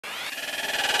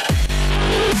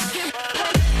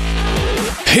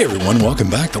Hey everyone, welcome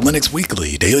back to Linux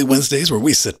Weekly, daily Wednesdays where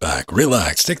we sit back,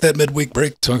 relax, take that midweek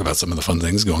break, talk about some of the fun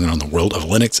things going on in the world of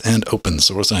Linux and open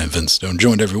source. I am Vince Stone,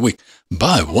 joined every week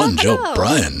by one Joe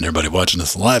Bryan. Everybody watching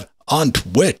us live on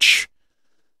Twitch.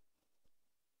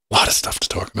 A lot of stuff to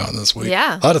talk about this week.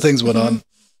 Yeah. A lot of things went on.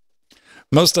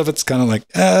 Most of it's kind of like,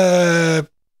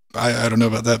 I don't know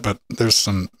about that, but there's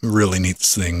some really neat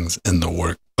things in the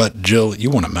work. But Jill, you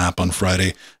want a map on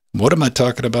Friday. What am I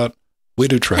talking about? We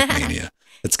do Trackmania.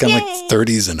 It's kind of like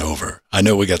 30s and over. I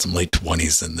know we got some late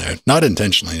 20s in there. Not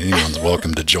intentionally. Anyone's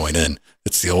welcome to join in.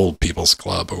 It's the old people's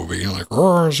club where we're like,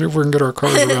 oh, see if we can get our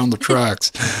cars around the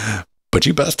tracks. But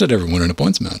you bested everyone in a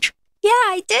points match. Yeah,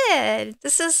 I did.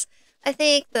 This is, I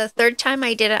think, the third time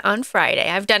I did it on Friday.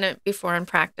 I've done it before in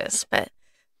practice, but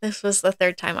this was the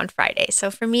third time on Friday. So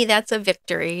for me, that's a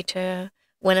victory to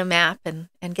win a map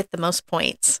and get the most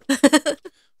points.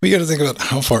 We got to think about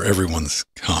how far everyone's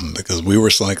come, because we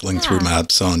were cycling through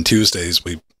maps on Tuesdays.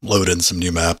 We load in some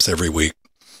new maps every week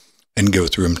and go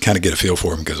through them, kind of get a feel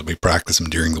for them, because we practice them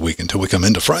during the week until we come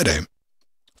into Friday,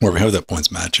 where we have that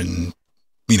points match and,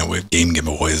 you know, we have game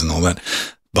giveaways and all that.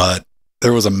 But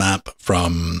there was a map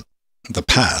from the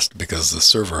past, because the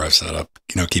server I've set up,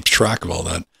 you know, keeps track of all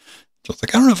that. So it's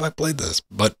like, I don't know if I played this,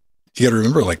 but you got to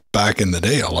remember, like back in the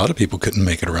day, a lot of people couldn't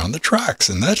make it around the tracks,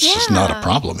 and that's just not a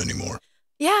problem anymore.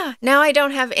 Yeah. Now I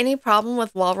don't have any problem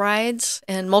with wall rides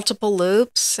and multiple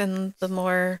loops and the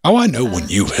more... Oh, I know when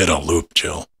you hit a loop,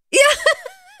 Jill. Yeah.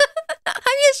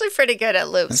 I'm usually pretty good at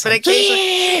loops, but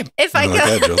occasionally if I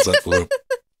go... Jill's at the loop.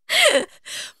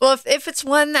 Well, if it's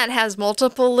one that has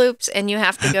multiple loops and you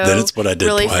have to go then it's what I did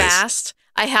really twice. fast,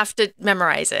 I have to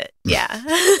memorize it. Yeah.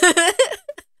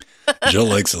 Jill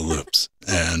likes the loops.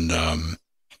 And no,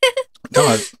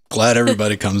 I'm glad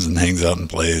everybody comes and hangs out and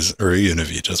plays, or even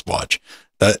if you just watch.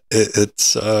 That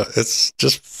it's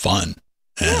just fun,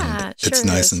 and it's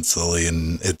nice and silly,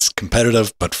 and it's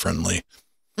competitive but friendly.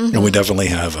 And we definitely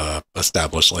have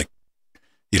established, like,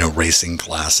 you know, racing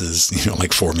classes, you know,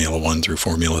 like Formula 1 through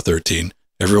Formula 13.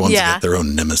 Everyone's got their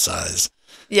own nemesis.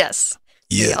 Yes.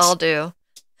 We all do.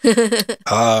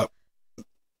 I'm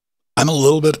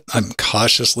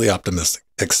cautiously optimistic.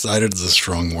 Excited is a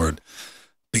strong word,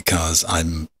 because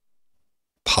I'm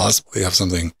possibly have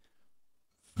something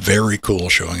very cool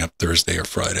showing up Thursday or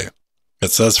Friday.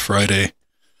 It says Friday.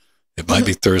 It might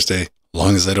be Thursday, as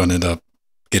long as I don't end up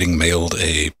getting mailed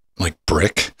a, like,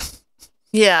 brick.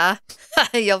 Yeah.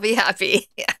 You'll be happy.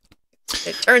 Yeah.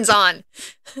 It turns on.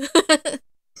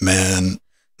 Man,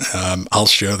 I'll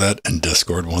share that in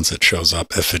Discord once it shows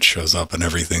up, if it shows up and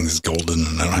everything's golden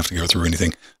and I don't have to go through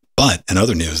anything. But in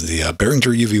other news, the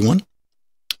Behringer UV1,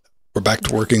 we're back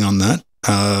to working on that.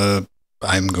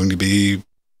 I'm going to be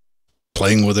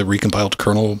playing with a recompiled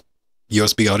kernel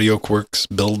USB audio quirks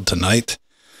build tonight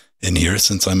in here,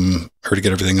 since I'm here to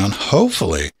get everything on.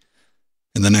 Hopefully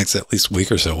in the next at least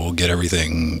week or so, we'll get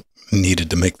everything needed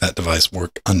to make that device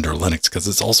work under Linux, because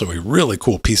it's also a really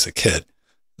cool piece of kit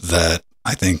that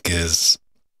I think is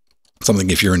something,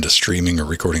 if you're into streaming or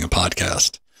recording a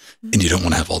podcast and you don't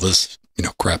want to have all this, you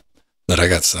know, crap that I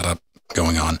got set up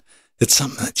going on, it's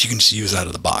something that you can just use out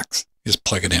of the box. You just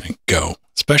plug it in and go,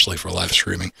 especially for live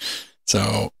streaming.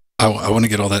 So I want to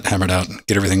get all that hammered out and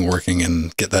get everything working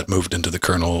and get that moved into the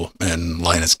kernel, and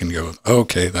Linus can go,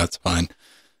 okay, that's fine.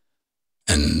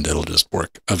 And it'll just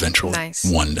work eventually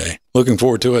one day. Looking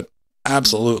forward to it.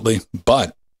 Absolutely.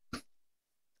 But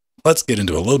let's get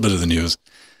into a little bit of the news.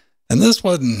 And this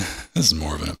is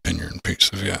more of an opinion piece,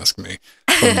 if you ask me,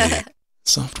 from the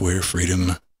Software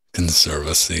Freedom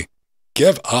Conservancy.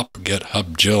 Give up,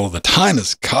 GitHub, Jill. The time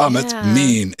has come. It's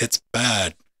mean. It's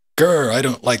bad. Grr, I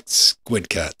don't like squid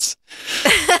cats.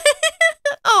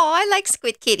 Oh, I like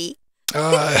Squid Kitty.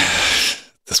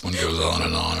 This one goes on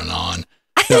and on and on.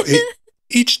 Now,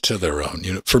 each to their own.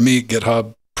 You know, for me,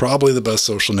 GitHub, probably the best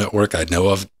social network I know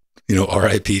of. You know,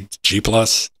 RIP G+.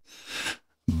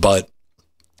 But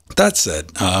that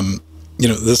said, you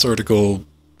know, this article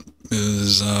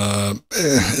is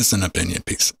it's an opinion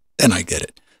piece, and I get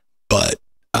it. But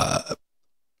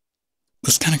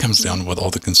this kind of comes down with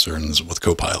all the concerns with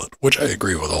Copilot, which I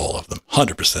agree with all of them,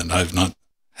 100%. I've not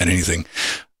had anything.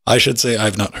 I should say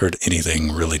I've not heard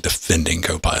anything really defending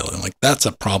Copilot. Like, that's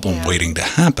a problem waiting to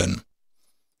happen.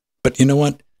 But you know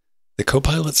what? The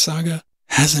Copilot saga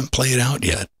hasn't played out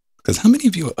yet. Because how many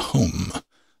of you at home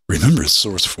remember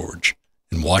SourceForge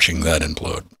and watching that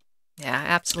implode? Yeah,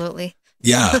 absolutely.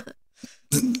 Yeah.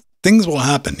 Things will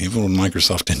happen, even with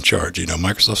Microsoft in charge. You know,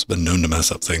 Microsoft's been known to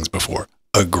mess up things before.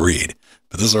 Agreed.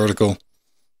 But this article,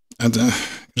 And it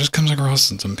just comes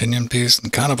across as an opinion piece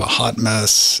and kind of a hot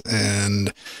mess.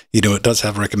 And, it does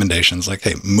have recommendations like,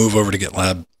 hey, move over to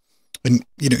GitLab. And,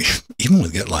 even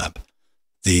with GitLab,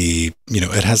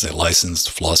 it has a licensed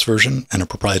Floss version and a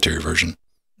proprietary version.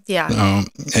 Yeah.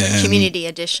 And community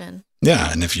edition.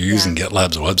 Yeah. And if you're using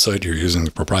GitLab's website, you're using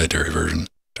the proprietary version.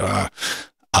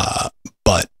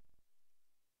 But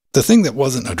the thing that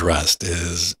wasn't addressed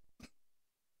is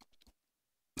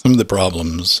some of the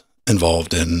problems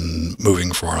involved in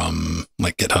moving from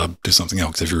like GitHub to something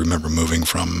else. If you remember moving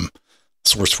from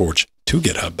SourceForge to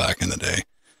GitHub back in the day,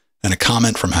 and a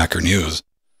comment from Hacker News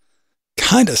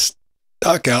kind of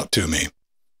stuck out to me.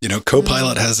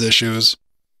 Copilot has issues.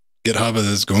 GitHub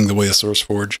is going the way of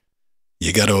SourceForge.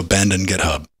 You got to abandon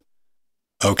GitHub.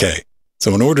 Okay.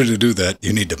 So in order to do that,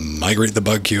 you need to migrate the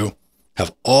bug queue,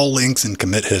 have all links in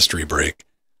commit history break,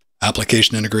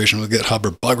 application integration with GitHub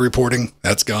or bug reporting,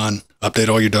 that's gone. Update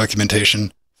all your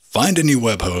documentation, find a new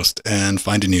web host, and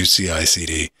find a new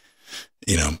CI/CD.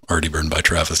 Already burned by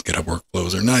Travis GitHub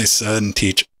workflows are nice, and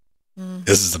teach.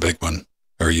 This is the big one.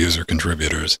 Our user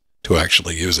contributors to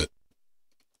actually use it.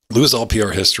 Lose all PR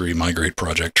history, migrate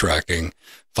project tracking,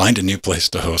 find a new place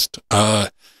to host.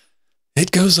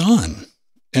 It goes on.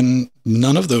 And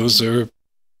none of those are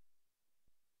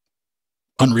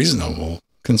unreasonable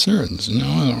concerns,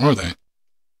 are they?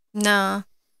 No,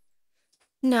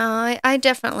 I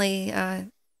definitely,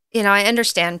 I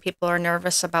understand people are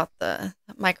nervous about the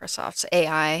Microsoft's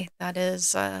AI. That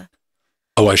is, I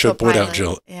should point out,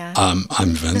 Jill, yeah. I'm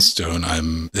Vince Stone.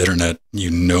 I'm internet.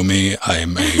 You know me.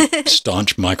 I'm a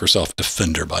staunch Microsoft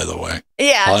defender, by the way.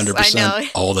 Yeah, 100% I know.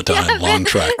 all the time. Long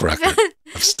track record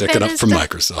of sticking up for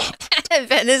Microsoft.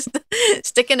 Ben is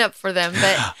sticking up for them,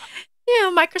 but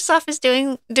Microsoft is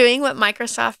doing what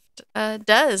Microsoft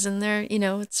does, and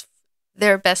it's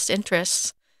their best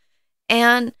interests.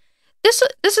 And this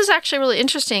is actually really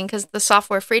interesting because the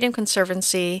Software Freedom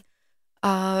Conservancy,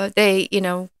 they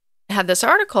had this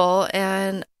article,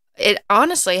 and it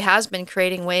honestly has been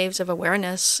creating waves of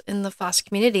awareness in the FOSS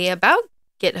community about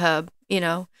GitHub.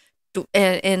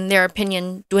 In their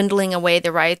opinion, dwindling away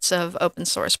the rights of open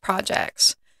source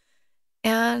projects.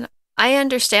 And I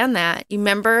understand that. You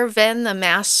remember, Vin, the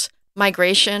mass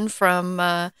migration from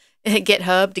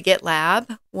GitHub to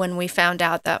GitLab when we found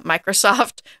out that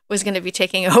Microsoft was going to be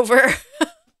taking over?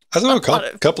 I know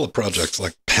a couple of projects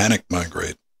like panic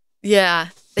migrate. Yeah,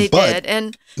 they did.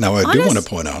 And now I do want to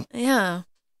point out,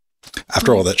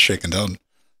 after all that's shaken down,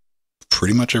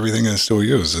 pretty much everything I still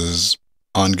use is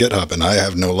on GitHub, and I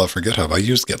have no love for GitHub. I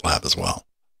use GitLab as well.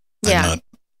 Yeah, I'm not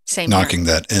same knocking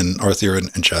here. that. And Arthur in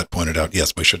chat pointed out,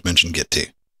 yes, we should mention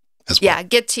GitT as well. Yeah,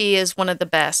 GitT is one of the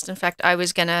best. In fact, I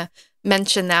was going to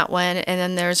mention that one. And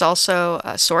then there's also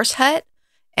SourceHut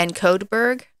and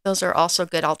Codeberg. Those are also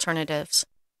good alternatives.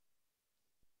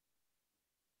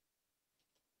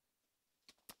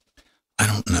 I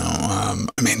don't know.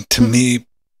 To me,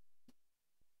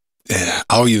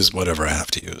 I'll use whatever I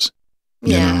have to use.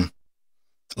 Yeah.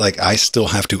 Like I still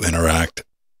have to interact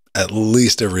at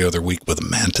least every other week with a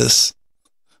Mantis.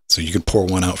 So you could pour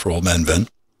one out for old man Ben.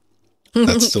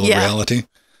 That's still a reality.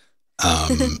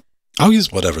 I'll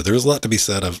use whatever. There's a lot to be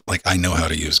said of like, I know how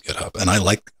to use GitHub, and I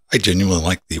genuinely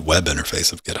like the web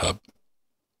interface of GitHub.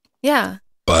 Yeah.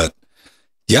 But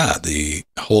yeah, the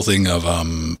whole thing of,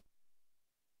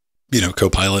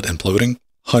 Copilot imploding,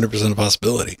 100% a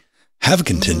possibility. Have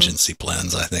contingency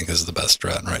plans, I think, is the best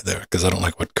strat right there. Because I don't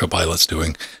like what Copilot's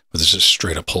doing, with just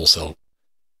straight up wholesale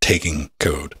taking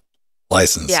code,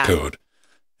 licensed code,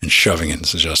 and shoving it and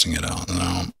suggesting it out.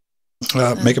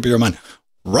 No. Make up your mind.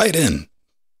 Write in.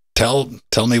 Tell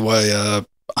me why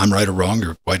I'm right or wrong,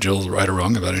 or why Jill's right or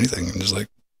wrong about anything. And just like,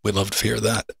 we'd love to hear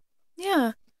that.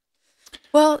 Yeah.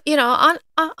 Well,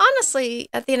 honestly,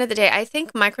 at the end of the day, I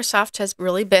think Microsoft has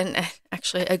really been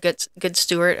actually a good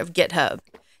steward of GitHub.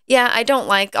 Yeah, I don't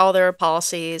like all their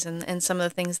policies and some of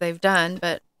the things they've done,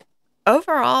 but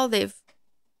overall, they've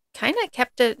kind of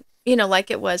kept it,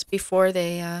 like it was before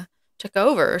they took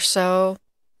over. So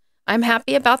I'm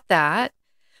happy about that.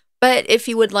 But if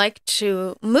you would like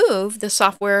to move, the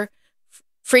Software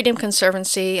Freedom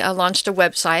Conservancy launched a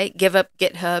website,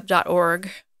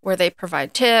 giveupgithub.org, where they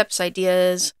provide tips,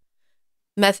 ideas,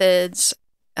 methods,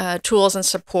 tools, and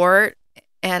support,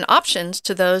 and options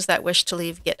to those that wish to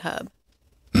leave GitHub.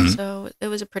 Mm-hmm. So it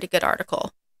was a pretty good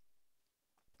article.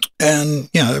 And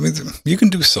yeah, you can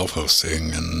do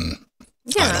self-hosting, and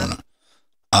I don't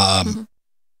know.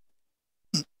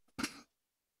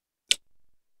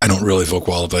 I don't really feel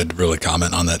qualified to really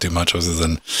comment on that too much, other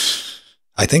than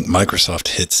I think Microsoft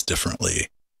hits differently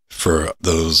for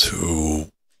those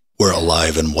who were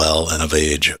alive and well and of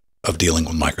age of dealing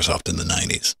with Microsoft in the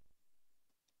 90s.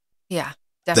 Yeah,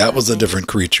 definitely. That was a different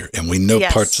creature. And we know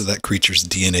Yes. parts of that creature's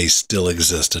DNA still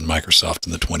exist in Microsoft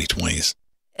in the 2020s.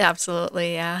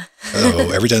 Absolutely, yeah.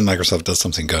 Oh, every time Microsoft does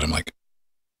something good, I'm like,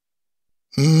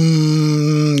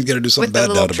 you got to do something bad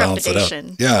now to balance it out.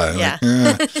 Yeah.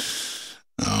 Yeah. Like,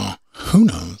 oh, who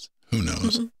knows? Who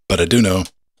knows? Mm-hmm. But I do know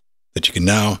that you can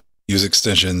now use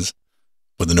extensions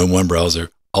with the GNOME web browser.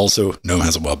 Also, GNOME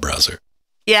has a web browser.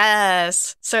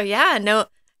 Yes. So yeah,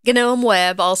 GNOME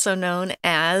Web, also known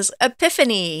as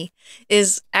Epiphany,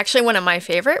 is actually one of my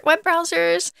favorite web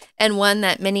browsers and one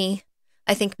that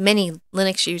I think many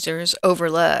Linux users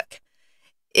overlook.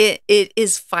 It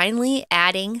is finally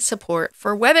adding support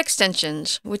for web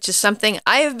extensions, which is something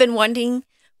I have been wanting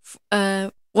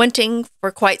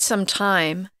for quite some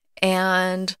time.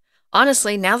 And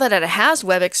honestly, now that it has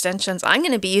web extensions, I'm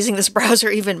going to be using this browser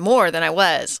even more than I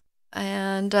was.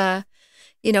 And,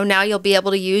 now you'll be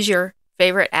able to use your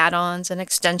favorite add-ons and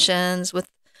extensions with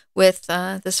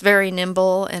this very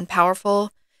nimble and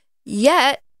powerful,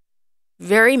 yet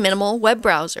very minimal web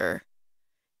browser.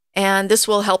 And this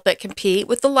will help it compete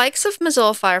with the likes of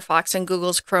Mozilla Firefox and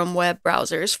Google's Chrome web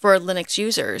browsers for Linux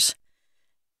users.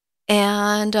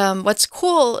 And what's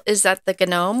cool is that the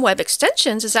GNOME Web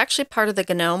Extensions is actually part of the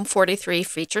GNOME 43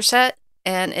 feature set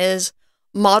and is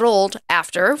modeled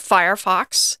after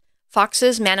Fox's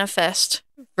Manifest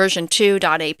version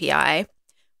 2.api,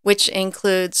 which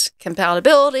includes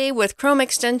compatibility with Chrome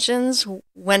extensions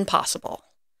when possible.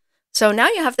 So now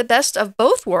you have the best of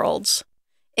both worlds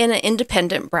in an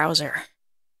independent browser.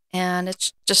 And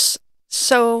it's just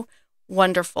so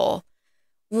wonderful.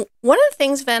 One of the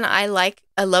things, Ven, I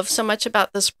love so much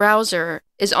about this browser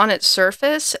is on its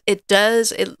surface, it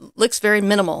looks very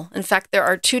minimal. In fact, there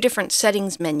are 2 different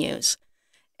settings menus.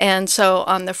 And so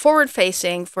on the forward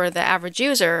facing for the average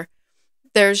user,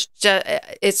 there's just,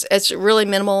 it's really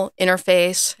minimal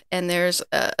interface, and there's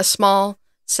a small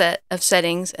set of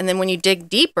settings. And then when you dig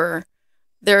deeper,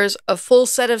 there's a full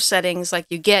set of settings like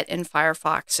you get in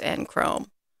Firefox and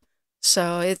Chrome.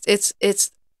 So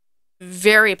it's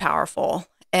very powerful.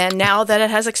 And now that it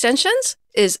has extensions,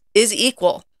 is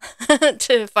equal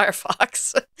to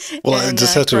Firefox. Well, I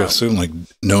just have to Chrome. assume like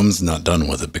GNOME's not done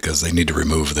with it because they need to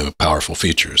remove the powerful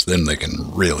features. Then they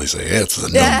can really say it's the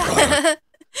GNOME product.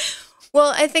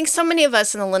 Well, I think so many of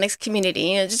us in the Linux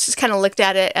community just kind of looked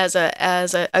at it as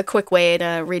a quick way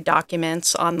to read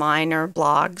documents online or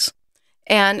blogs.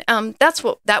 And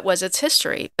that was its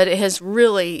history, but it has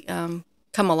really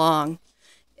come along.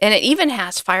 And it even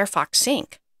has Firefox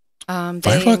Sync.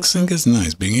 Firefox Sync is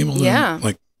nice. Being able to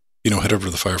head over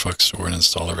to the Firefox store and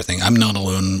install everything. I'm not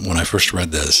alone. When I first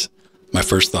read this, my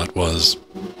first thought was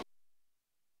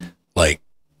like,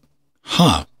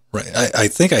 right. I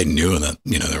think I knew that,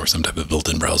 there was some type of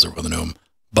built-in browser with a GNOME,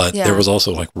 but there was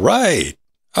also like, right.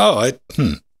 Oh,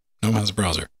 GNOME has a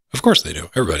browser. Of course they do.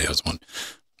 Everybody has one.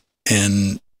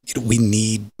 And we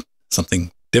need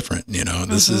something different.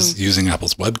 This is using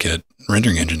Apple's WebKit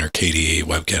rendering engine or KDE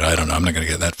WebKit. I don't know. I'm not going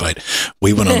to get that fight.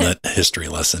 We went on that history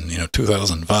lesson,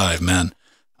 2005, man.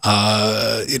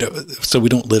 So we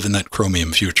don't live in that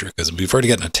Chromium future because we've already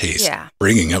gotten a taste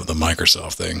bringing up the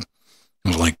Microsoft thing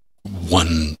of like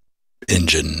one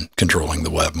engine controlling the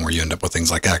web, where you end up with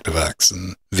things like ActiveX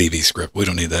and VBScript. We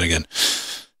don't need that again.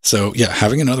 So yeah,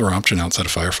 having another option outside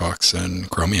of Firefox and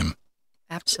Chromium.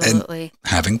 Absolutely. And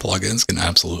having plugins can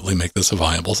absolutely make this a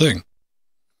viable thing. As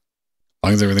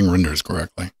long as everything renders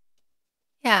correctly.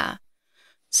 Yeah.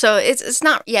 So it's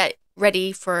not yet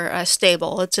ready for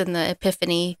stable. It's in the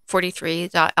Epiphany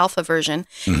 43.alpha version.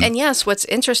 Mm-hmm. And yes, what's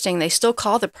interesting, they still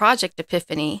call the project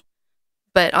Epiphany,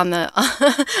 but on the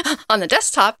on the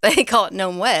desktop, they call it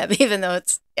GNOME Web, even though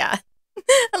it's, a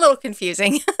little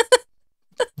confusing.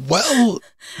 Well,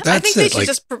 that's I think they should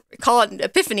just call it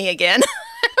Epiphany again.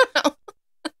 I don't know.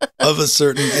 Of a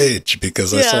certain age,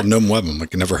 because I saw GNOME Web. I'm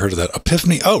like, I never heard of that.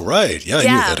 Epiphany? Oh, right. Yeah, I knew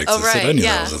that existed. Right. I knew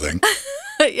that was a thing.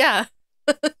 Yeah.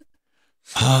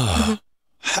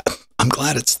 I'm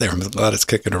glad it's there. I'm glad it's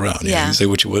kicking around. You say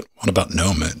what you want about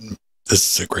GNOME.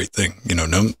 This is a great thing.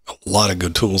 GNOME, a lot of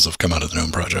good tools have come out of the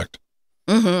GNOME project.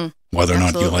 Mm-hmm. Whether or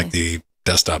not you like the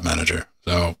desktop manager.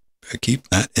 So keep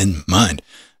that in mind.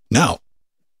 Now,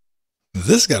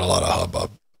 this got a lot of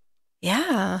hubbub.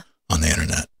 Yeah. On the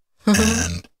internet.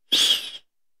 And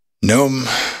GNOME,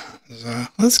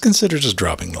 let's consider just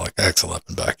dropping like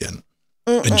X11 back in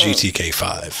and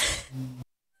GTK5.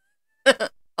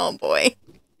 Oh boy.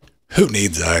 Who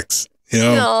needs X?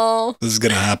 This is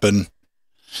going to happen.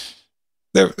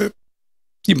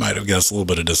 you might have guessed a little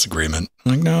bit of disagreement.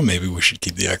 Like, no, maybe we should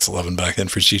keep the X11 backend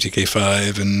for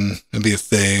GTK5 and it'd be a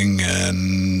thing.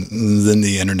 And then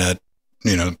the internet,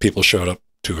 people showed up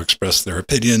to express their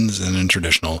opinions, and in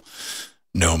traditional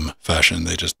GNOME fashion,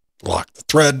 they just locked the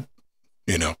thread,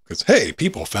 because, hey,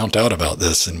 people found out about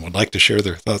this and would like to share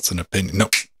their thoughts and opinions.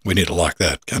 Nope, we need to lock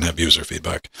that. Can't have user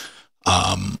feedback.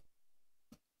 Don't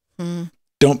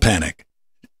panic.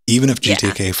 Even if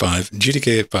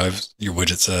GTK5, your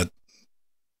widget said,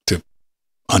 to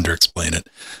under-explain it,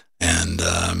 and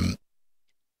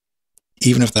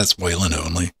even if that's Wayland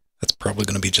only, that's probably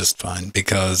going to be just fine,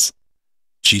 because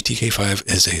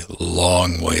GTK5 is a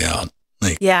long way out.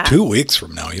 2 weeks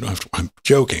from now, you don't have to, I'm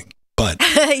joking, but.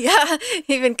 Yeah,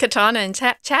 even Katana in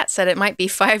chat said it might be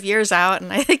 5 years out,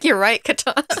 and I think you're right,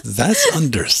 Katana. That's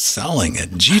underselling it.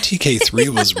 GTK3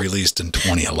 was released in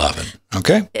 2011,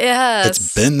 okay? Yes.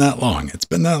 It's been that long.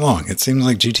 It seems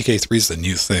like GTK3 is the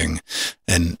new thing,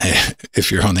 and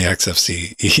if you're on the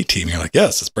XFCE team, you're like,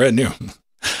 yes, it's brand new.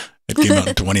 It came out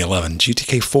in 2011.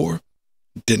 GTK4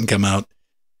 didn't come out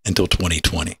until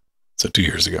 2020, so 2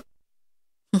 years ago.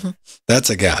 That's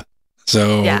a gap.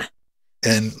 So, yeah.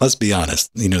 And let's be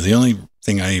honest, the only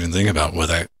thing I even think about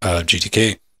with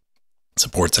GTK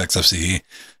supports XFCE,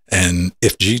 and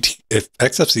if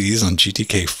XFCE is on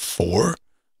GTK4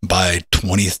 by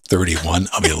 2031,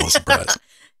 I'll be a little surprised.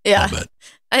 Yeah.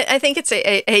 I think it's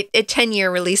a 10-year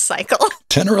release cycle.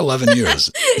 10 or 11 years.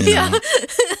 Yeah.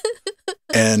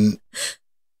 And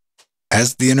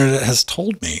as the internet has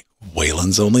told me,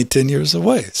 Wayland's only 10 years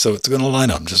away, so it's going to line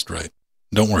up just right.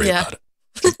 Don't worry about it.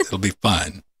 It'll be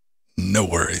fine. No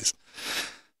worries.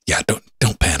 Yeah,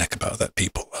 don't panic about that,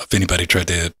 people. If anybody tried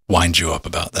to wind you up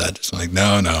about that, just like,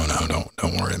 no,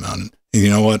 don't worry, man. And you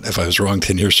know what? If I was wrong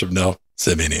 10 years from now,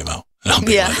 send me an email, and I'll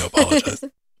be glad to apologize.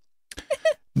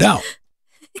 Now,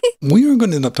 we are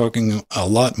going to end up talking a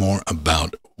lot more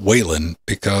about Wayland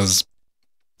because,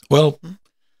 well,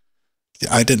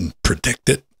 I didn't predict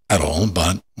it at all,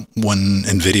 but when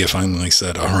NVIDIA finally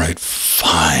said, all right,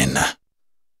 fine,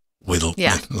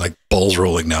 like balls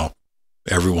rolling now,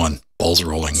 everyone, balls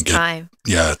rolling. It's time.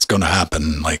 Yeah, it's going to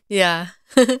happen. Yeah.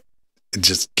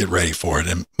 Just get ready for it.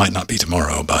 It might not be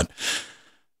tomorrow, but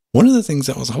one of the things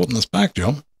that was holding us back,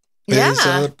 Joe, is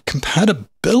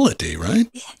compatibility, right?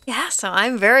 Yeah, so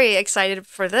I'm very excited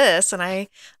for this, and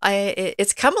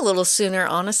it's come a little sooner,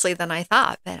 honestly, than I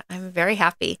thought, but I'm very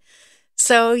happy.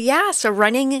 So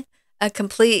running a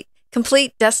complete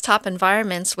desktop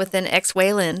environments within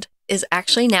Wayland is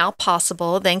actually now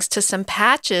possible thanks to some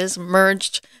patches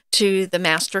merged to the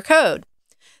master code.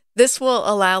 This will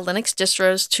allow Linux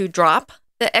distros to drop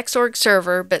the Xorg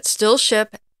server but still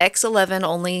ship X11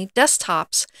 only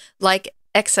desktops like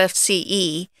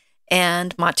XFCE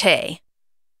and Mate.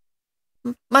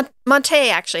 Mate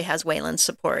actually has Wayland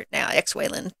support now,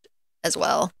 Wayland as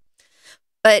well.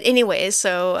 But anyways,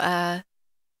 so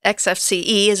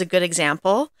XFCE is a good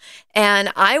example.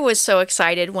 And I was so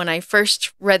excited when I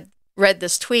first read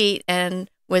this tweet and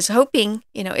was hoping,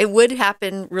 it would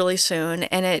happen really soon.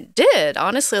 And it did,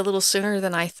 honestly, a little sooner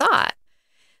than I thought.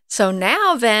 So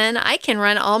now then, I can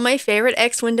run all my favorite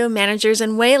X window managers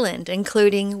in Wayland,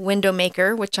 including Window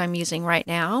Maker, which I'm using right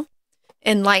now,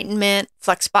 Enlightenment,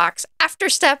 Fluxbox,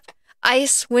 Afterstep,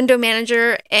 ICE, Window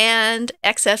Manager, and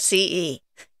XFCE.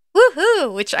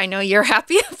 Woohoo! Which I know you're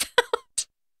happy about.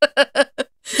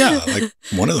 Yeah, like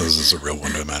one of those is a real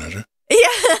window manager.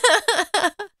 Yeah.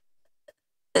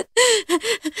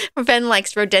 Ben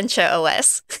likes Rodentia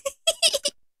OS.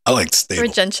 I like stable.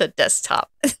 Rodentia Desktop.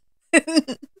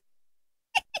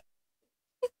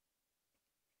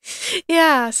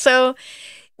 Yeah, so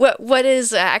what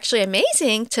is actually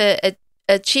amazing to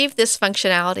achieve this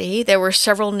functionality, there were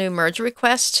several new merge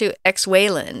requests to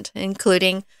Wayland,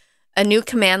 including a new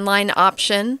command line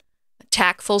option,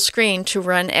 TAC full screen to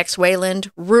run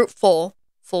Wayland rootful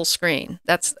full screen.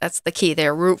 That's the key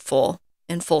there, rootful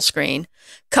and full screen,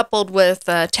 coupled with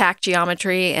TAC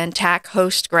geometry and TAC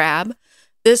host grab.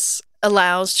 This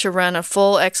allows to run a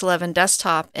full X11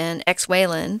 desktop in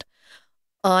Wayland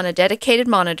on a dedicated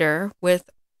monitor with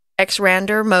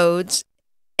Xrandr modes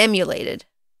emulated,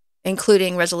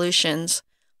 including resolutions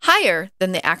higher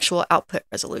than the actual output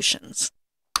resolutions.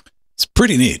 It's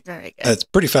pretty neat. Very good. It's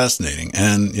pretty fascinating.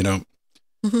 And,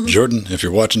 Jordan, if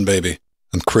you're watching, baby,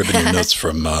 I'm cribbing your notes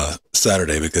from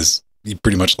Saturday because you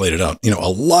pretty much laid it out. A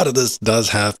lot of this does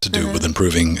have to do with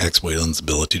improving Wayland's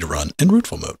ability to run in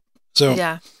rootful mode. So,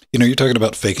 you're talking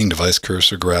about faking device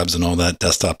cursor grabs and all that,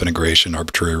 desktop integration,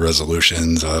 arbitrary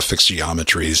resolutions, fixed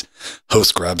geometries,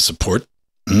 host grab support,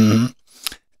 and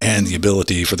the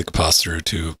ability for the capacitor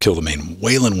to kill the main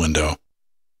Wayland window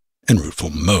in rootful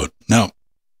mode. Now,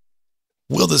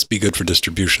 Will this be good for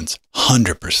distributions?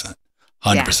 100%.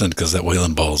 100% because that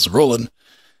Wayland ball is rolling.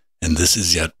 And this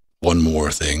is yet one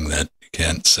more thing that you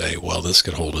can't say, well, this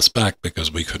could hold us back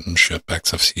because we couldn't ship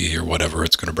XFCE or whatever.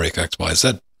 It's going to break X, Y,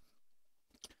 Z.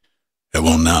 It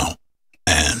won't now.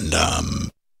 And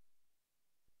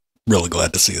really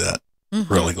glad to see that.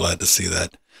 Mm-hmm. Really glad to see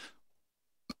that.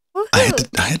 I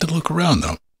had to look around,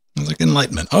 though. I was like,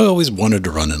 Enlightenment. I always wanted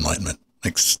to run Enlightenment.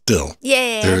 Like, still.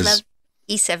 Yeah, I love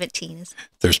E17.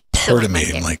 There's part of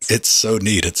me, I'm like, it's so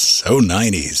neat. It's so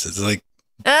 90s. It's like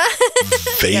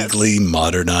vaguely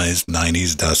modernized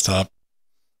 90s desktop.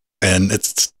 And it's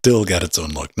still got its own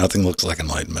look. Nothing looks like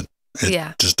Enlightenment.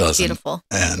 It just doesn't. Beautiful.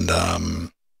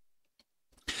 And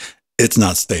it's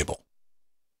not stable.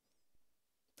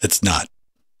 It's not.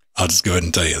 I'll just go ahead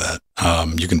and tell you that.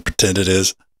 You can pretend it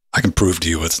is. I can prove to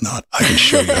you it's not. I can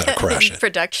show you how to crash it.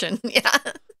 Production, yeah.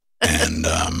 And,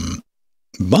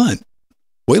 but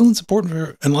Wayland support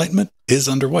for Enlightenment is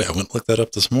underway. I went and looked that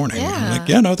up this morning. Yeah. I'm like,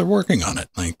 yeah, no, they're working on it.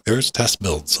 Like, there's test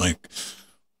builds. Like,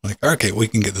 okay, we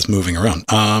can get this moving around.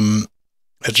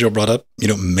 As Joe brought up,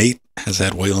 Mate has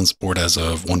had Wayland support as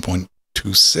of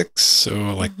 1.26, so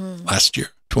like last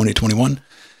year, 2021.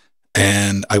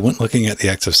 And I went looking at the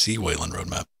XFC Wayland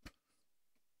roadmap.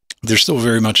 They're still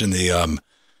very much in the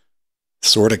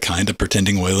sort of kind of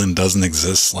pretending Wayland doesn't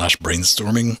exist /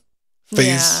 brainstorming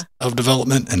phase of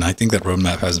development. And I think that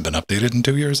roadmap hasn't been updated in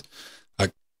 2 years.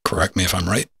 Correct me if I'm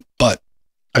right. But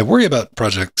I worry about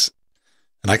projects,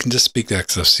 and I can just speak to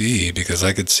XFCE because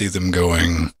I could see them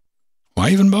going, why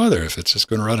even bother if it's just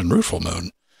going to run in rootful mode?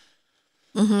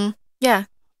 Mm-hmm. Yeah.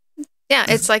 Yeah,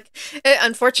 it's like,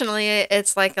 unfortunately,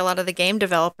 it's like a lot of the game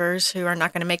developers who are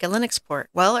not going to make a Linux port.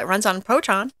 Well, it runs on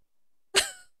Proton.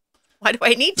 Why do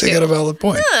I need to? They got a valid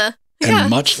point. And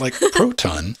much like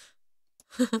Proton,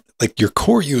 like your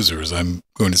core users, I'm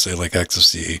going to say like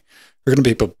XFCE, are going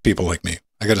to be people like me.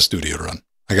 I got a studio to run.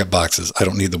 I got boxes. I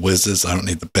don't need the whizzes. I don't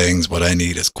need the bangs. What I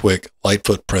need is quick, light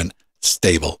footprint,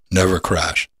 stable, never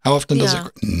crash. How often does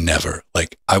it? Never.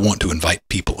 Like, I want to invite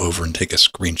people over and take a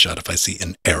screenshot if I see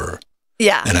an error.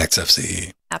 Yeah. In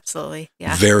XFCE. Absolutely.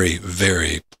 Yeah. Very,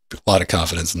 very, a lot of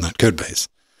confidence in that code base.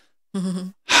 Mm-hmm.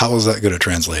 How is that going to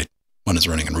translate when it's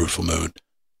running in rootful mode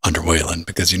under Wayland?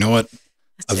 Because you know what?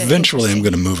 That's eventually I'm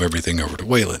going to move everything over to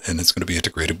Wayland and it's going to be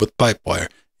integrated with Pipewire.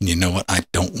 And you know what? I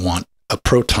don't want a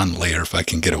Proton layer if I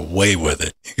can get away with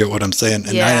it. You get what I'm saying?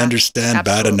 And I understand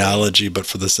bad analogy, but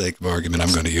for the sake of argument,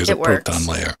 I'm going to use a Proton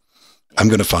layer. I'm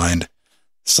going to find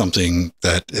something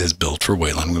that is built for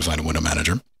Wayland. I'm going to find a window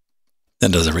manager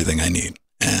that does everything I need.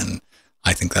 And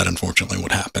I think that unfortunately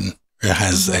would happen. It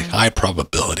has a high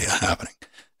probability of happening.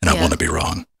 And I want to be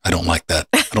wrong. I don't like that.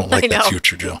 I don't like that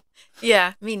future, Jill.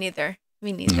 Yeah, me neither.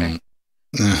 Me neither.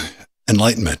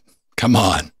 Enlightenment. Come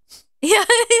on. Yeah.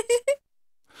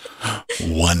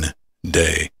 One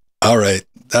day. All right.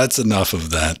 That's enough of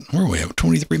that. Where are we at?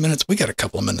 23 minutes? We got a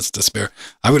couple of minutes to spare.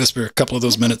 I would have spared a couple of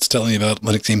those minutes telling you about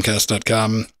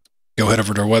linuxgamecast.com. Go head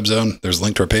over to our web zone. There's a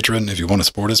link to our Patreon. If you want to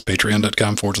support us,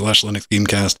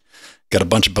 patreon.com/linuxgamecast. Got a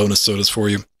bunch of bonus sodas for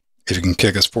you. If you can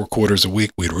kick us 4 quarters a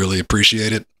week, we'd really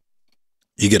appreciate it.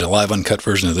 You get a live uncut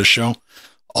version of this show.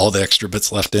 All the extra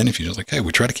bits left in. If you're just like, hey,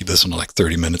 we try to keep this one to like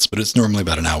 30 minutes, but it's normally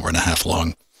about an hour and a half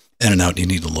long. In and out, you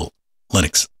need a little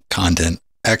Linux content,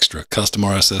 extra custom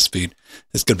RSS feed.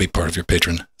 It's going to be part of your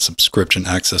Patreon subscription.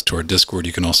 Access to our Discord.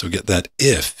 You can also get that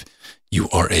if you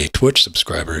are a Twitch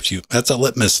subscriber. That's a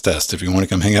litmus test. If you want to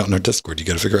come hang out in our Discord, you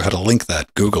got to figure out how to link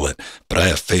that. Google it. But I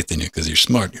have faith in you because you're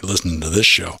smart. You're listening to this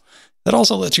show. That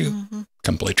also lets you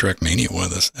come play Trackmania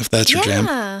with us if that's your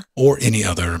jam, or any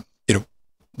other.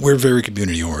 We're very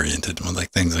community oriented on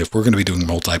like things. If we're going to be doing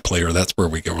multiplayer, that's where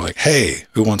we go. We're like, hey,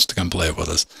 who wants to come play with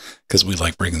us? Because we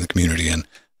like bringing the community in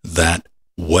that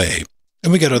way.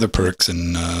 And we got other perks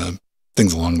and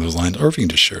things along those lines. Or if you can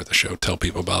just share the show, tell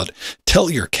people about it.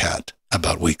 Tell your cat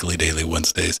about Weekly Daily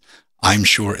Wednesdays. I'm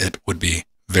sure it would be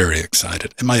very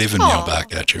excited. It might even meow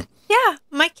back at you. Yeah,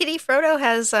 my kitty Frodo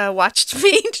has watched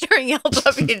me during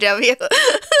LWDW.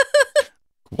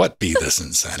 What be this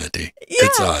insanity? Yeah.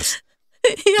 It's us.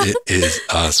 It is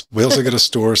us. We also got a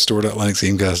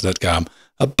store.linuxgamecast.com.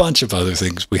 A bunch of other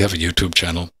things. We have a YouTube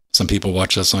channel. Some people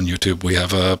watch us on YouTube.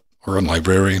 We're on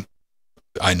Library.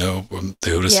 I know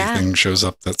the Odyssey thing shows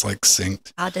up. That's like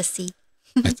synced. Odyssey.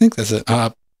 I think that's it.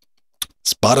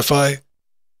 Spotify.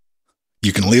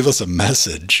 You can leave us a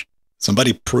message.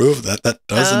 Somebody proved that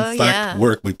does in fact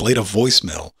work. We played a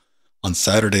voicemail on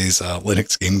Saturday's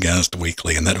Linux Gamecast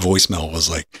Weekly, and that voicemail was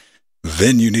like,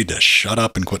 Vin, you need to shut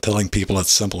up and quit telling people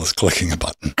it's simple as clicking a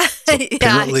button. So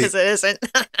because it isn't.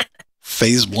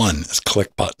 phase 1 is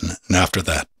click button. And after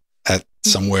that, at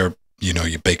somewhere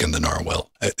you bake in the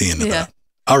narwhal at the end of that.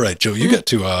 All right, Joe, you get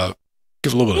to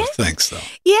give a little bit of thanks, though.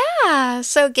 Yeah.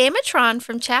 So Gamatron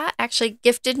from chat actually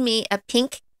gifted me a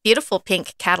beautiful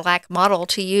pink Cadillac model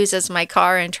to use as my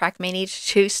car in Trackmania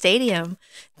 2 Stadium.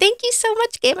 Thank you so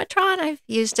much, Gamatron. I've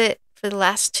used it for the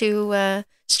last 2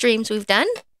 streams we've done,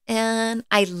 and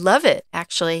I love it,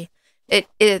 actually.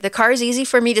 The car is easy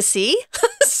for me to see,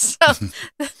 so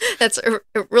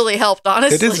it really helped,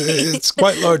 honestly. It's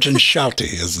quite large and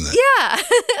shouty, isn't it? Yeah.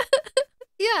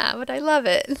 Yeah, but I love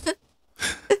it.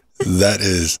 That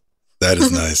is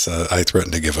nice. I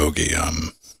threatened to give Ogie, I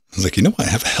was like, I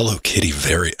have a Hello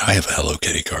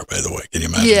Kitty car, by the way. Can you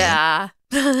imagine? Yeah.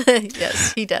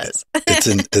 Yes, he does.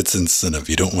 It's incentive.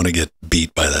 You don't want to get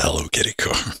beat by the Hello Kitty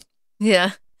car.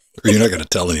 Yeah. Or you're not going to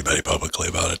tell anybody publicly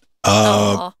about it.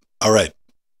 All right.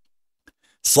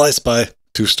 Slice pie,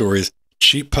 2 stories,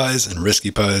 cheap pies and risky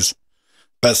pies.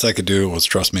 Best I could do was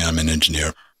trust me, I'm an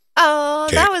engineer. Oh,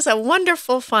 okay. That was a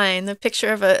wonderful find. The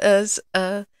picture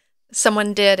of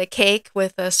someone did a cake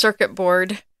with a circuit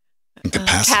board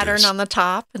pattern on the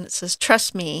top, and it says,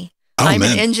 "Trust me, I'm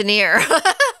an engineer."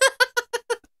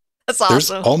 That's awesome.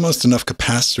 There's almost enough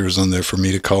capacitors on there for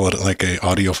me to call it like a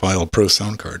audiophile pro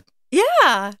sound card.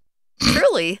 Yeah,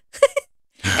 truly.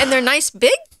 And they're nice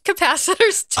big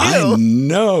capacitors too. I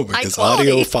know, because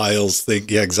audiophiles think,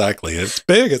 yeah, exactly. It's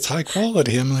big, it's high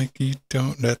quality. I'm like,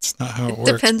 that's not how it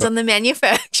works. Depends on the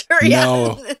manufacturer.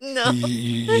 No.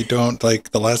 You don't, like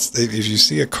if you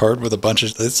see a card with a bunch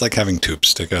of, it's like having tubes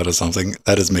stick out of something.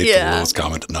 That is made for the lowest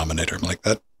common denominator. I'm like,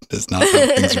 that is not how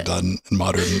things are done in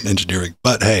modern engineering.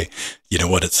 But hey, you know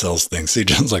what? It sells things. See,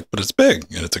 John's like, but it's big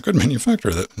and it's a good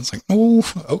manufacturer. It's like,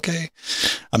 oh, okay.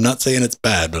 I'm not saying it's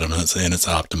bad, but I'm not saying it's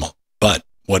optimal. But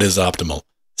what is optimal?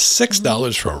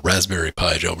 $6 for a Raspberry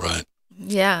Pi, Joe Bryant.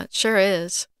 Yeah, it sure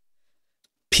is.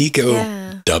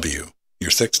 Pico W,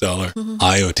 your $6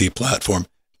 IoT platform.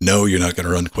 No, you're not going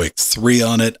to run Quake 3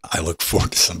 on it. I look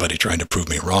forward to somebody trying to prove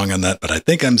me wrong on that, but I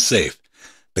think I'm safe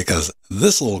because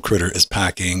this little critter is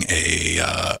packing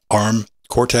a ARM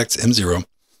Cortex M0,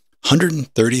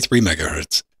 133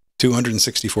 megahertz,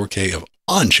 264K of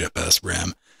on-chip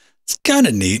SRAM. It's kind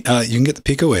of neat. You can get the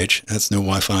Pico H. That's no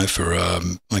Wi-Fi for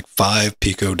like 5.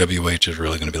 Pico WH is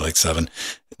really going to be like 7.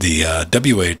 The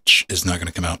WH is not going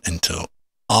to come out until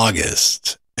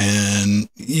August. And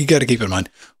you got to keep in mind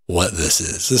what this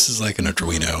is. This is like an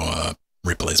Arduino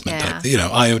replacement type,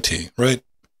 IoT, right?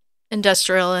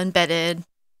 Industrial, embedded.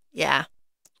 Yeah.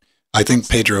 I think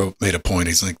Pedro made a point.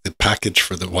 He's like, the package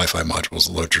for the Wi-Fi module is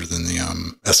larger than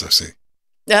the SoC.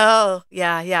 Oh,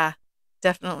 yeah,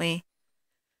 definitely.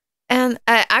 And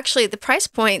actually, the price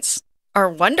points are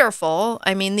wonderful.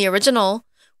 I mean, the original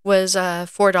was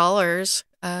 $4.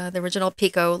 The original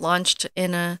Pico launched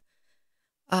in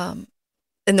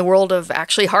the world of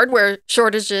actually hardware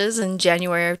shortages in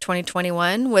January of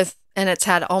 2021, and it's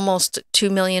had almost 2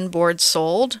 million boards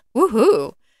sold.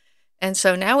 Woohoo! And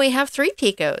so now we have 3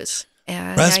 Picos.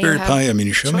 And Raspberry Pi. I mean,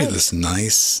 you show me this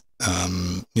nice,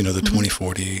 the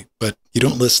 2040, but you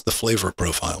don't list the flavor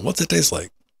profile. What's it taste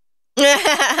like?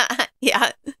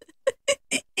 Yeah.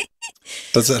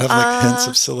 Does it have like hints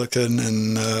of silicon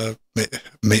and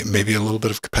maybe a little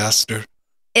bit of capacitor?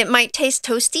 It might taste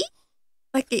toasty,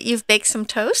 like you've baked some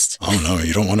toast. Oh no,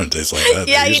 you don't want it to taste like that.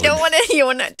 Yeah, you don't want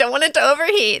it to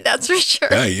overheat. That's for sure.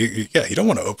 Yeah, you don't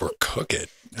want to overcook it.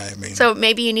 I mean, so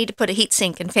maybe you need to put a heat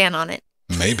sink and fan on it.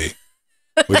 Maybe.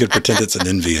 We could pretend it's an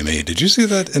NVMe. Did you see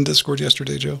that in Discord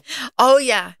yesterday, Joe? Oh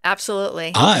yeah,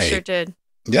 absolutely. I sure did.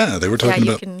 Yeah, they were talking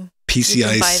about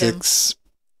PCI 6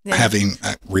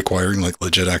 requiring like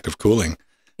legit active cooling.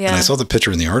 Yeah. And I saw the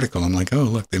picture in the article. I'm like, oh,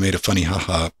 look, they made a funny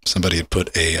haha. Somebody had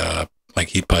put a like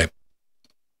heat pipe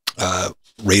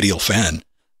radial fan.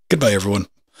 Goodbye, everyone.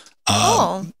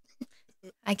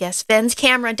 I guess Ben's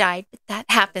camera died. That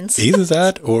happens. Either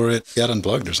that or it got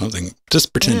unplugged or something.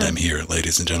 Just pretend I'm here,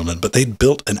 ladies and gentlemen. But they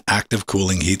built an active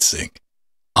cooling heatsink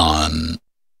on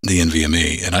the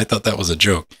NVMe. And I thought that was a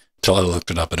joke until I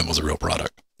looked it up and it was a real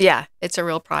product. Yeah, it's a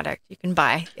real product you can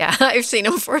buy. Yeah, I've seen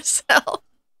them for sale.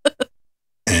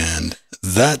 And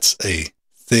that's a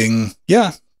thing.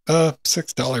 Yeah,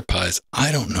 $6 pies.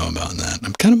 I don't know about that.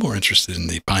 I'm kind of more interested in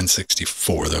the Pine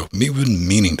 64, though. We've been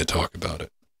meaning to talk about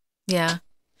it. Yeah.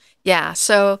 Yeah,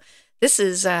 so this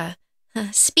is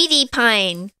Speedy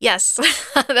Pine. Yes,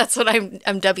 that's what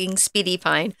I'm dubbing Speedy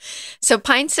Pine. So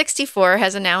Pine 64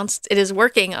 has announced it is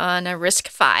working on a RISC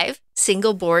V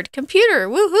single board computer.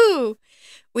 Woohoo!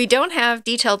 We don't have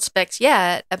detailed specs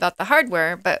yet about the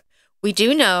hardware, but we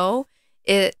do know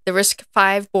the RISC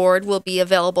V board will be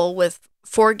available with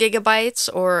 4 gigabytes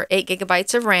or 8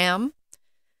 gigabytes of RAM.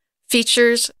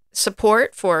 Features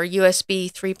support for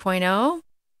USB 3.0,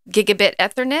 gigabit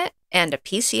Ethernet, and a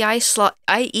PCIe slot.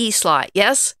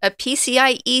 Yes, a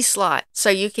PCIe slot. So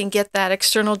you can get that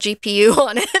external GPU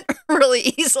on it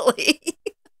really easily.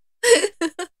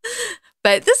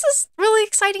 But this is really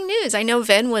exciting news. I know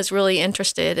Ven was really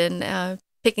interested in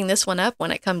picking this one up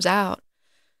when it comes out.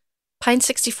 Pine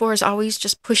 64 is always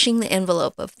just pushing the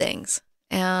envelope of things.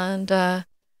 And,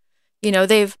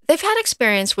 they've had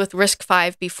experience with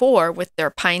RISC V before with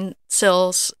their Pine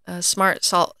Sills smart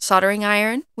soldering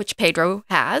iron, which Pedro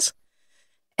has.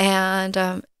 And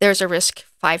there's a RISC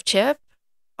V chip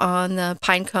on the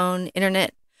Pinecone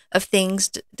Internet of Things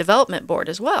development board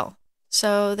as well.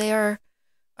 So they are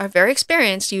very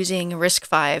experienced using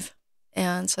RISC V.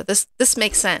 And so this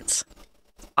makes sense.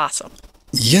 Awesome.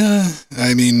 Yeah,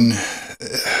 I mean,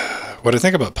 what I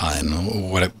think about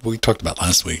Pine, we talked about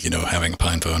last week, having a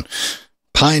Pine phone.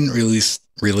 Pine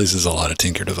releases a lot of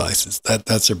Tinker devices.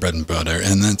 That's their bread and butter,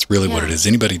 and that's really what it is.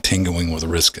 Anybody tinkering with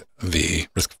RISC V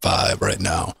right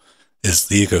now is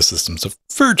the ecosystem's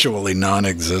virtually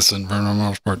non-existent for the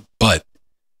most part, but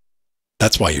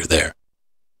that's why you're there.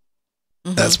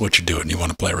 Mm-hmm. That's what you're doing. You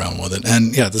want to play around with it.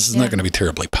 And yeah, this is not going to be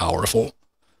terribly powerful,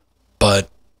 but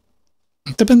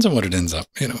it depends on what it ends up.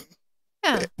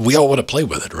 Yeah. We all want to play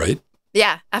with it, right?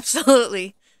 Yeah,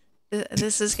 absolutely.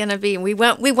 This is going to be, we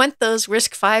want those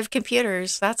RISC V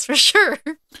computers. That's for sure.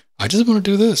 I just want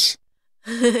to do this.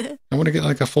 I want to get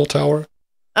like a full tower.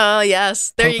 Oh,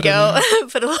 yes. There you go.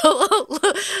 Put a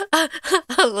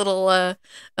little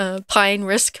Pine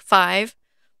RISC V. I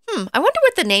wonder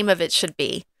what the name of it should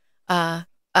be. We got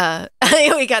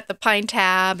the Pine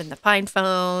Tab and the Pine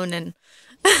Phone and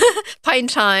Pine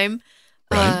Time.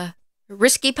 Right.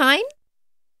 Risky Pine?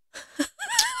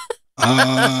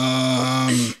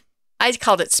 I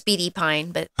called it Speedy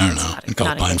Pine, but I don't know. I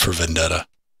call it Pine for Vendetta.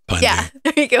 Pine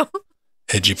there you go.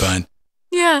 Edgy Pine.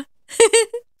 Yeah.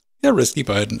 Yeah, Risky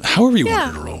Pine. However you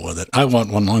want to roll with it. I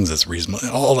want one long as it's reasonable.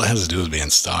 All it has to do is be in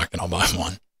stock and I'll buy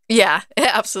one. Yeah,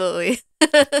 absolutely.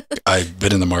 I've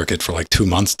been in the market for like 2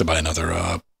 months to buy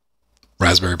another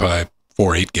Raspberry Pi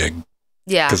 8 gig.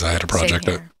 Yeah. Because I had a project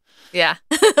that. Yeah.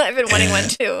 I've been wanting one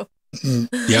too.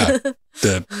 Yeah.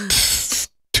 The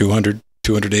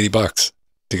 $280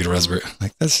 to get a Raspberry.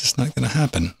 Like, that's just not going to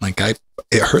happen. Like,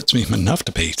 it hurts me enough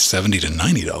to pay $70 to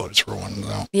 $90 for one.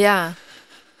 So. Yeah.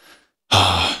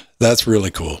 That's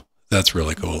really cool. That's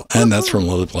really cool. And that's from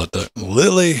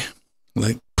Lily,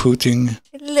 like Putin.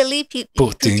 Lily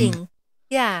Putin.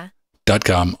 Yeah.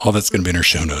 .com. All that's going to be in our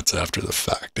show notes after the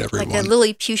fact, everyone. Like a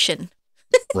Lilliputian.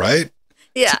 Right?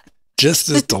 Yeah. Just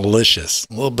as delicious.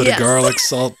 A little bit of garlic,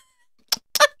 salt.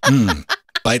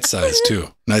 Bite size too.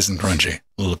 Nice and crunchy.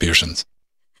 Lilliputians.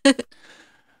 All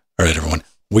right, everyone.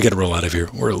 We got to roll out of here.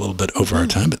 We're a little bit over our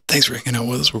time, but thanks for hanging out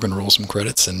with us. We're going to roll some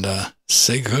credits and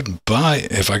say goodbye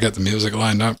if I got the music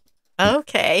lined up.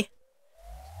 Okay.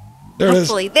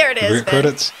 Hopefully. There it is.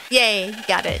 Credits. Yay.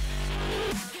 Got it.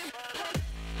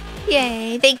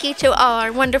 Yay. Thank you to all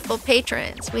our wonderful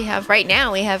patrons. We have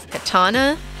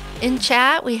Katana in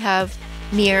chat. We have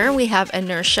Mir. We have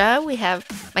Inertia. We have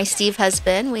my Steve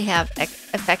husband. We have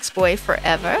FX Boy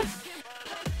Forever.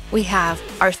 We have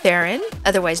Artherin,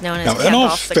 otherwise known as now, in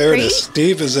all fairness,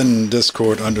 Steve is in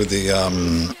Discord under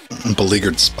the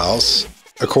beleaguered spouse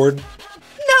accord.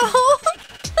 No.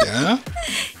 Yeah?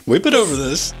 We've been over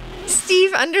this.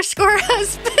 Steve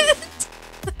 _husband.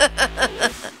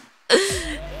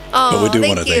 But we do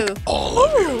want to thank all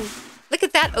of you. Look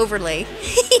at that overlay.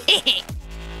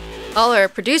 All our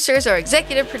producers, our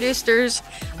executive producers,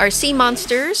 our sea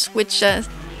monsters, which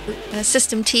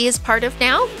System T is part of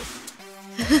now.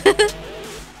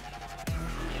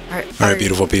 All right,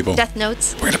 beautiful people. Death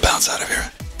notes. We're going to bounce out of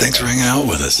here. Thanks for hanging out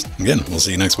with us. Again, we'll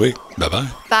see you next week. Bye-bye.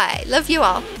 Bye. Love you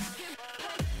all.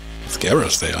 Let's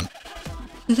get stay on.